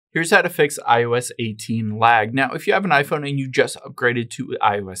Here's how to fix iOS 18 lag. Now, if you have an iPhone and you just upgraded to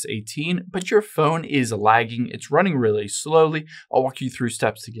iOS 18, but your phone is lagging, it's running really slowly, I'll walk you through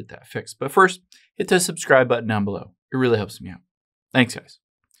steps to get that fixed. But first, hit the subscribe button down below. It really helps me out. Thanks, guys.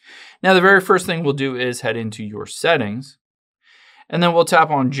 Now, the very first thing we'll do is head into your settings, and then we'll tap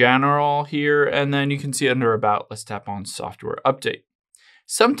on General here, and then you can see under About, let's tap on Software Update.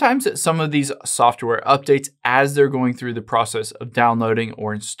 Sometimes some of these software updates, as they're going through the process of downloading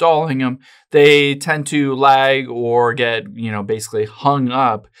or installing them, they tend to lag or get, basically hung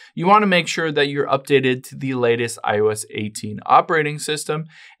up. You want to make sure that you're updated to the latest iOS 18 operating system,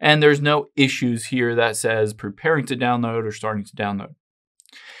 and there's no issues here that says preparing to download or starting to download.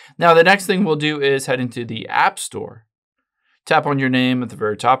 Now, the next thing we'll do is head into the App Store. Tap on your name at the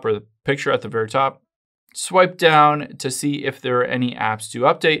very top or the picture at the very top. Swipe down to see if there are any apps to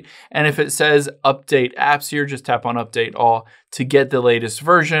update. And if it says update apps here, just tap on update all to get the latest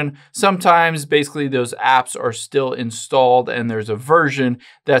version. Sometimes basically those apps are still installed and there's a version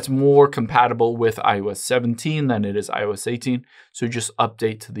that's more compatible with iOS 17 than it is iOS 18. So just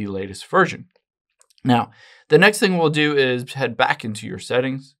update to the latest version. Now, the next thing we'll do is head back into your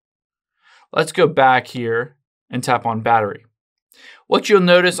settings. Let's go back here and tap on battery. What you'll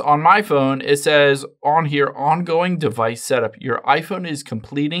notice on my phone, it says on here, ongoing device setup. Your iPhone is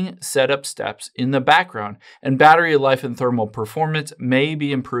completing setup steps in the background, and battery life and thermal performance may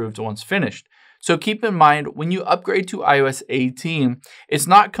be improved once finished. So keep in mind, when you upgrade to iOS 18, it's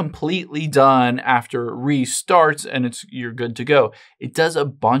not completely done after it restarts and you're good to go. It does a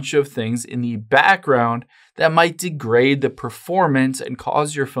bunch of things in the background that might degrade the performance and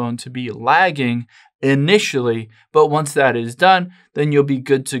cause your phone to be lagging initially, but once that is done, then you'll be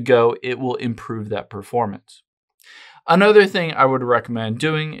good to go. It will improve that performance. Another thing I would recommend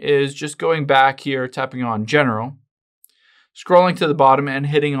doing is just going back here, tapping on General, scrolling to the bottom and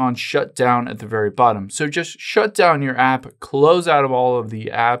hitting on Shut Down at the very bottom. So just shut down your app, close out of all of the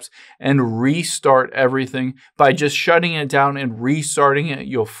apps, and restart everything. By just shutting it down and restarting it,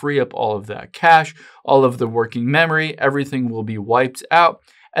 you'll free up all of that cache, all of the working memory, everything will be wiped out.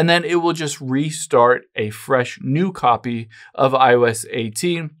 And then it will just restart a fresh new copy of iOS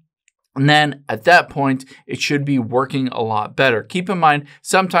 18. And then at that point, it should be working a lot better. Keep in mind,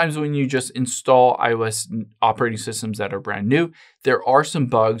 sometimes when you just install iOS operating systems that are brand new, there are some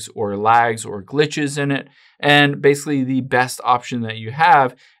bugs or lags or glitches in it. And basically the best option that you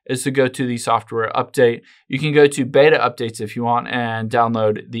have is to go to the software update. You can go to beta updates if you want and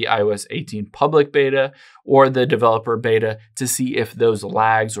download the iOS 18 public beta or the developer beta to see if those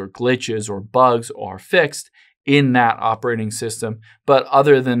lags or glitches or bugs are fixed in that operating system. But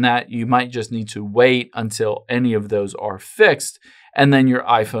other than that, you might just need to wait until any of those are fixed, and then your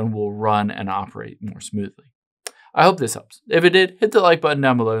iPhone will run and operate more smoothly. I hope this helps. If it did, hit the like button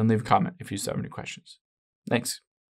down below and leave a comment if you still have any questions. Thanks.